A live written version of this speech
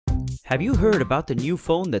Have you heard about the new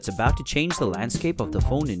phone that's about to change the landscape of the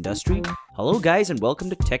phone industry? Hello guys and welcome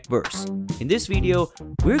to Techverse. In this video,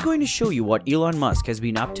 we're going to show you what Elon Musk has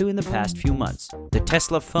been up to in the past few months, the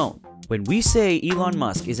Tesla phone. When we say Elon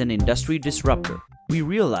Musk is an industry disruptor, we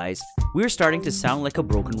realize we're starting to sound like a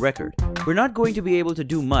broken record. We're not going to be able to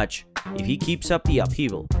do much if he keeps up the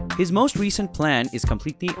upheaval. His most recent plan is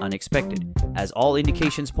completely unexpected, as all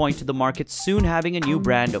indications point to the market soon having a new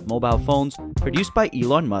brand of mobile phones produced by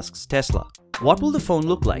Elon Musk's Tesla. What will the phone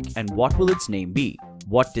look like and what will its name be?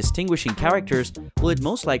 What distinguishing characters will it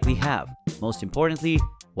most likely have? Most importantly,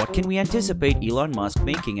 what can we anticipate Elon Musk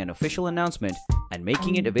making an official announcement and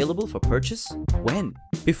making it available for purchase? When?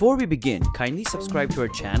 Before we begin, kindly subscribe to our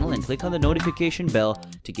channel and click on the notification bell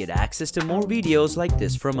to get access to more videos like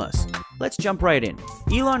this from us. Let's jump right in.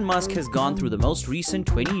 Elon Musk has gone through the most recent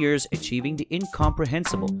 20 years achieving the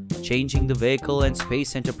incomprehensible, changing the vehicle and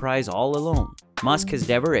space enterprise all alone. Musk has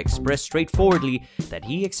never expressed straightforwardly that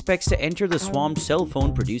he expects to enter the swamped cell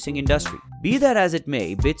phone producing industry. Be that as it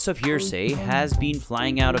may, bits of hearsay has been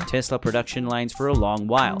flying out of Tesla production lines for a long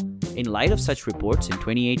while. In light of such reports, in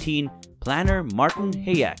 2018, planner Martin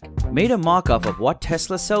Hayek made a mock-up of what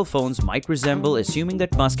Tesla cell phones might resemble, assuming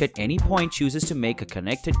that Musk at any point chooses to make a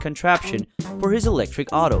connected contraption for his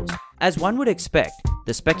electric autos. As one would expect,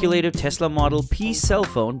 the speculative Tesla Model P cell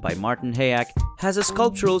phone by Martin Hayek has a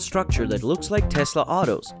sculptural structure that looks like Tesla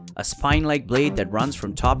autos, a spine-like blade that runs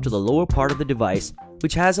from top to the lower part of the device,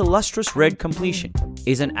 which has a lustrous red completion,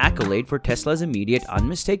 is an accolade for Tesla's immediate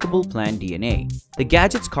unmistakable planned DNA. The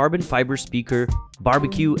gadget's carbon fiber speaker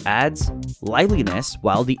barbecue adds liveliness,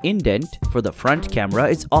 while the indent for the front camera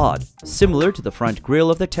is odd, similar to the front grille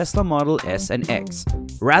of the Tesla Model S and X.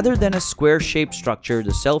 Rather than a square-shaped structure,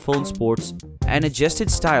 the cell phone sports an adjusted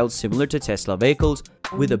style similar to Tesla vehicles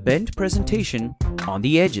with a bent presentation on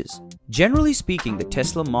the edges. Generally speaking, the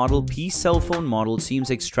Tesla Model P cell phone model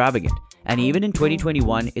seems extravagant, and even in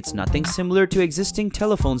 2021, it's nothing similar to existing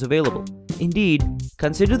telephones available. Indeed,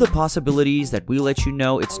 consider the possibilities that we let you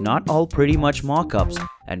know it's not all pretty much mock-ups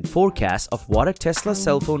and forecasts of what a Tesla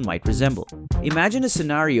cell phone might resemble. Imagine a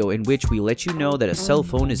scenario in which we let you know that a cell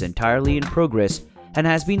phone is entirely in progress and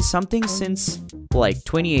has been something since, like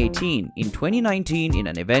 2018. In 2019, in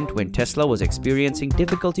an event when Tesla was experiencing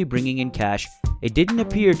difficulty bringing in cash, it didn't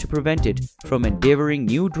appear to prevent it from endeavoring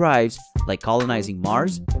new drives like colonizing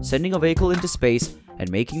Mars, sending a vehicle into space, and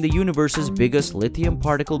making the universe's biggest lithium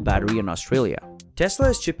particle battery in Australia. Tesla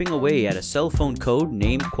is chipping away at a cell phone code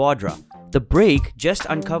named Quadra. The break just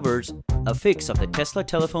uncovers a fix of the Tesla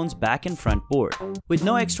telephone's back and front board, with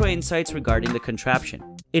no extra insights regarding the contraption.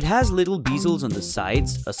 It has little bezels on the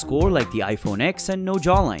sides, a score like the iPhone X, and no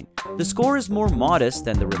jawline. The score is more modest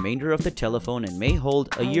than the remainder of the telephone and may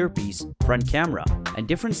hold a earpiece, front camera, and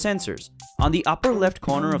different sensors. On the upper left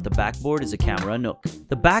corner of the backboard is a camera nook.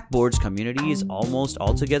 The backboard's community is almost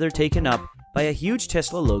altogether taken up by a huge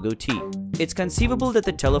Tesla logo T. It's conceivable that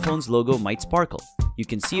the telephone's logo might sparkle. You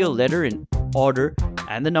can see a letter in order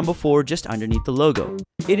and the number 4 just underneath the logo.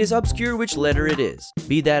 It is obscure which letter it is.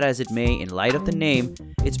 Be that as it may, in light of the name,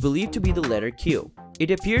 it's believed to be the letter Q.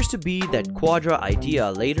 It appears to be that Quadra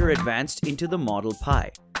idea later advanced into the Model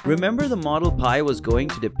Pi. Remember, the Model Pi was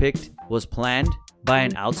planned by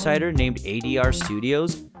an outsider named ADR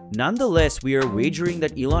Studios? Nonetheless, we are wagering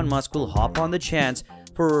that Elon Musk will hop on the chance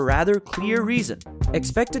for a rather clear reason.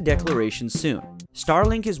 Expect a declaration soon.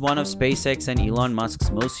 Starlink is one of SpaceX and Elon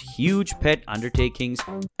Musk's most huge pet undertakings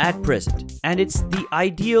at present, and it's the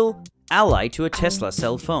ideal ally to a Tesla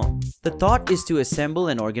cell phone. The thought is to assemble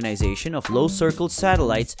an organization of low-circled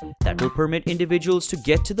satellites that will permit individuals to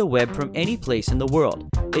get to the web from any place in the world.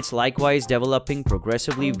 It's likewise developing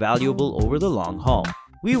progressively valuable over the long haul.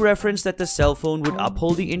 We referenced that the cell phone would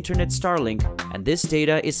uphold the internet Starlink, and this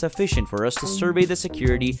data is sufficient for us to survey the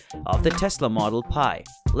security of the Tesla Model Pi.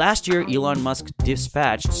 Last year, Elon Musk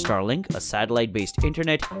dispatched Starlink, a satellite-based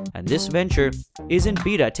internet, and this venture is in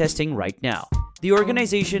beta testing right now. The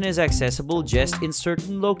organization is accessible just in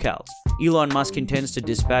certain locales. Elon Musk intends to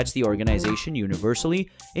dispatch the organization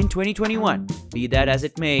universally in 2021. Be that as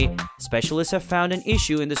it may, specialists have found an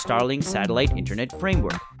issue in the Starlink satellite internet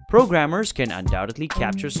framework. Programmers can undoubtedly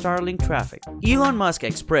capture Starlink traffic. Elon Musk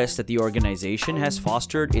expressed that the organization has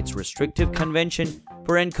fostered its restrictive convention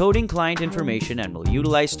for encoding client information and will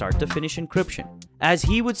utilize start-to-finish encryption. As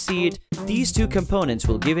he would see it, these two components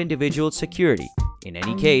will give individuals security. In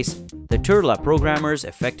any case, the Turla programmers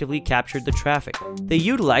effectively captured the traffic. They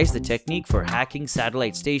utilized the technique for hacking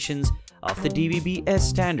satellite stations of the DVB-S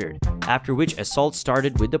standard, after which assaults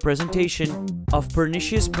started with the presentation of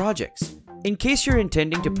pernicious projects. In case you're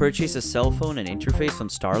intending to purchase a cell phone and interface from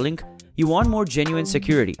Starlink, you want more genuine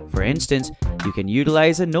security. For instance, you can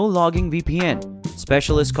utilize a no-logging VPN.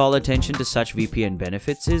 Specialists call attention to such VPN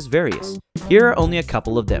benefits is various. Here are only a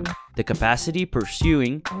couple of them: the capacity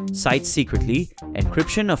pursuing sites secretly,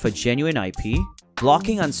 encryption of a genuine IP,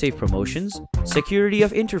 blocking unsafe promotions, security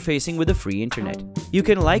of interfacing with the free internet. You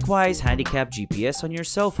can likewise handicap GPS on your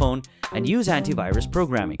cell phone and use antivirus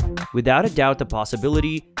programming. Without a doubt, the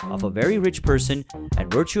possibility of a very rich person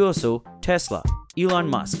and virtuoso, Tesla, Elon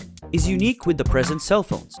Musk, is unique with the present cell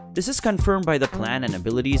phones. This is confirmed by the plan and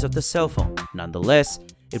abilities of the cell phone. Nonetheless,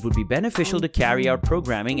 it would be beneficial to carry out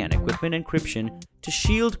programming and equipment encryption to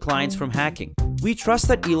shield clients from hacking. We trust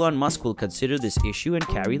that Elon Musk will consider this issue and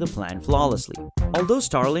carry the plan flawlessly. Although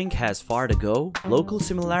Starlink has far to go, local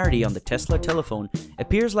similarity on the Tesla telephone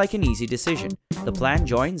appears like an easy decision. The plan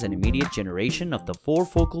joins an immediate generation of the 4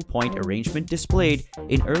 focal point arrangement displayed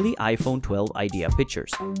in early iPhone 12 idea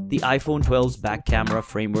pictures. The iPhone 12's back camera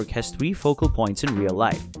framework has 3 focal points in real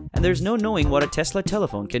life, and there's no knowing what a Tesla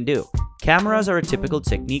telephone can do. Cameras are a typical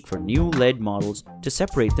technique for new LED models to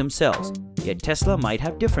separate themselves, yet Tesla might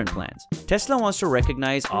have different plans. Tesla wants to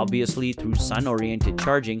recognize obviously through sun-oriented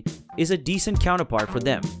charging is a decent counterpart for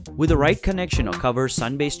them. With the right connection or cover,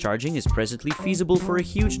 sun-based charging is presently feasible for a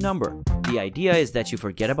huge number. The idea is that you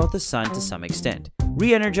forget about the sun to some extent.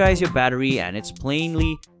 Re-energize your battery and it's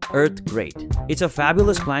plainly Earth great. It's a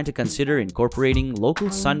fabulous plan to consider incorporating local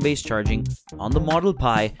sun-based charging on the Model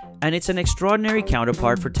Pi, and it's an extraordinary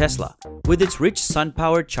counterpart for Tesla. With its rich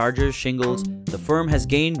sun-powered charger shingles, the firm has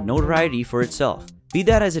gained notoriety for itself. Be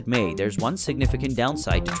that as it may, there's one significant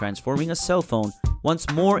downside to transforming a cell phone once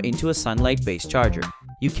more into a sunlight-based charger.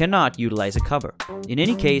 You cannot utilize a cover. In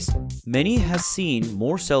any case, many have seen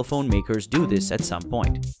more cell phone makers do this at some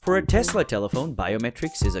point. For a Tesla telephone,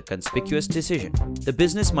 biometrics is a conspicuous decision. The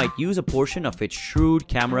business might use a portion of its shrewd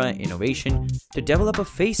camera innovation to develop a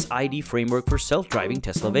Face ID framework for self-driving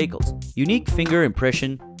Tesla vehicles. Unique finger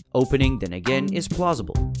impression opening, then again, is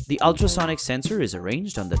plausible. The ultrasonic sensor is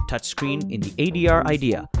arranged on the touchscreen in the ADR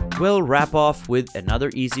idea. Well, wrap off with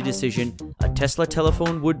another easy decision. A Tesla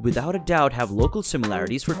telephone would without a doubt have local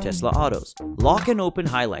similarities for Tesla autos. Lock and open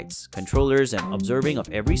highlights, controllers, and observing of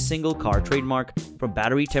every single car trademark from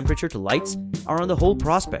battery temperature to lights are on the whole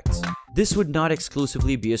prospects. This would not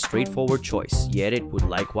exclusively be a straightforward choice, yet it would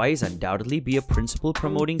likewise undoubtedly be a principal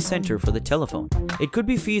promoting center for the telephone. It could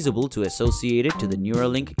be feasible to associate it to the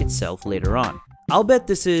Neuralink itself later on. I'll bet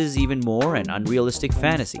this is even more an unrealistic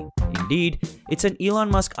fantasy. Indeed, it's an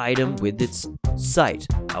Elon Musk item with its site.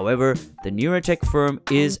 However, the neurotech firm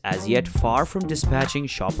is as yet far from dispatching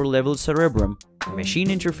shopper-level cerebrum machine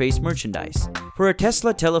interface merchandise. For a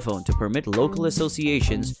Tesla telephone to permit local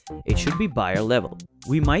associations, it should be buyer-level.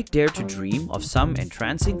 We might dare to dream of some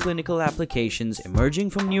entrancing clinical applications emerging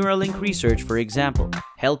from Neuralink research, for example,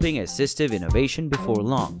 helping assistive innovation before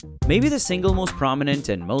long. Maybe the single most prominent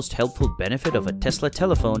and most helpful benefit of a Tesla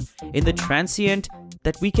telephone in the transient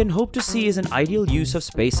that we can hope to see is an ideal use of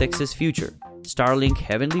SpaceX's future Starlink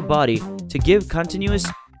heavenly body to give continuous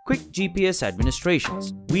quick GPS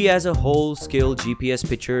administrations. We as a whole skill GPS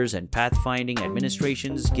pictures and pathfinding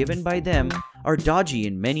administrations given by them are dodgy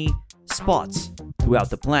in many spots throughout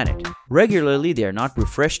the planet. Regularly, they are not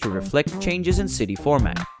refreshed to reflect changes in city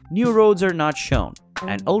format. New roads are not shown,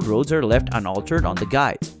 and old roads are left unaltered on the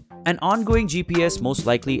guides. An ongoing GPS most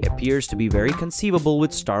likely appears to be very conceivable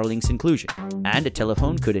with Starlink's inclusion, and a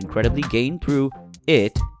telephone could incredibly gain through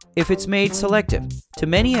it if it's made selective. To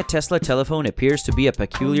many, a Tesla telephone appears to be a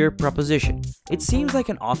peculiar proposition. It seems like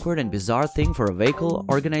an awkward and bizarre thing for a vehicle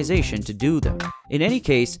organization to do them. In any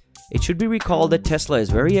case, it should be recalled that Tesla is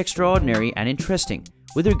very extraordinary and interesting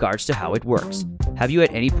with regards to how it works. Have you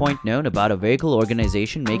at any point known about a vehicle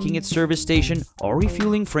organization making its service station or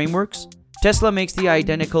refueling frameworks? Tesla makes the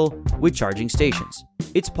identical with charging stations.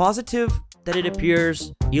 It's positive that it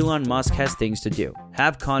appears Elon Musk has things to do.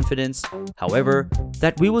 Have confidence, however,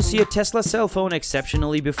 that we will see a Tesla cell phone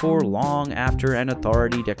exceptionally before long after an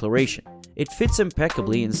authority declaration. It fits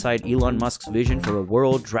impeccably inside Elon Musk's vision for a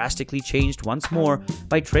world drastically changed once more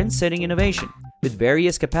by trend-setting innovation, with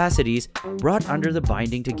various capacities brought under the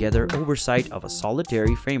binding together oversight of a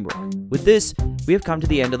solitary framework. With this, we have come to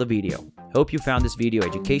the end of the video. Hope you found this video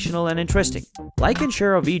educational and interesting. Like and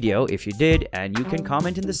share our video if you did, and you can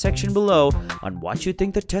comment in the section below on what you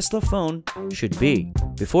think the Tesla phone should be.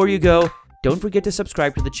 Before you go, don't forget to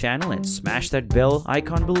subscribe to the channel and smash that bell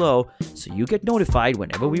icon below so you get notified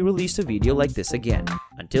whenever we release a video like this again.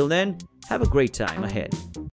 Until then, have a great time ahead.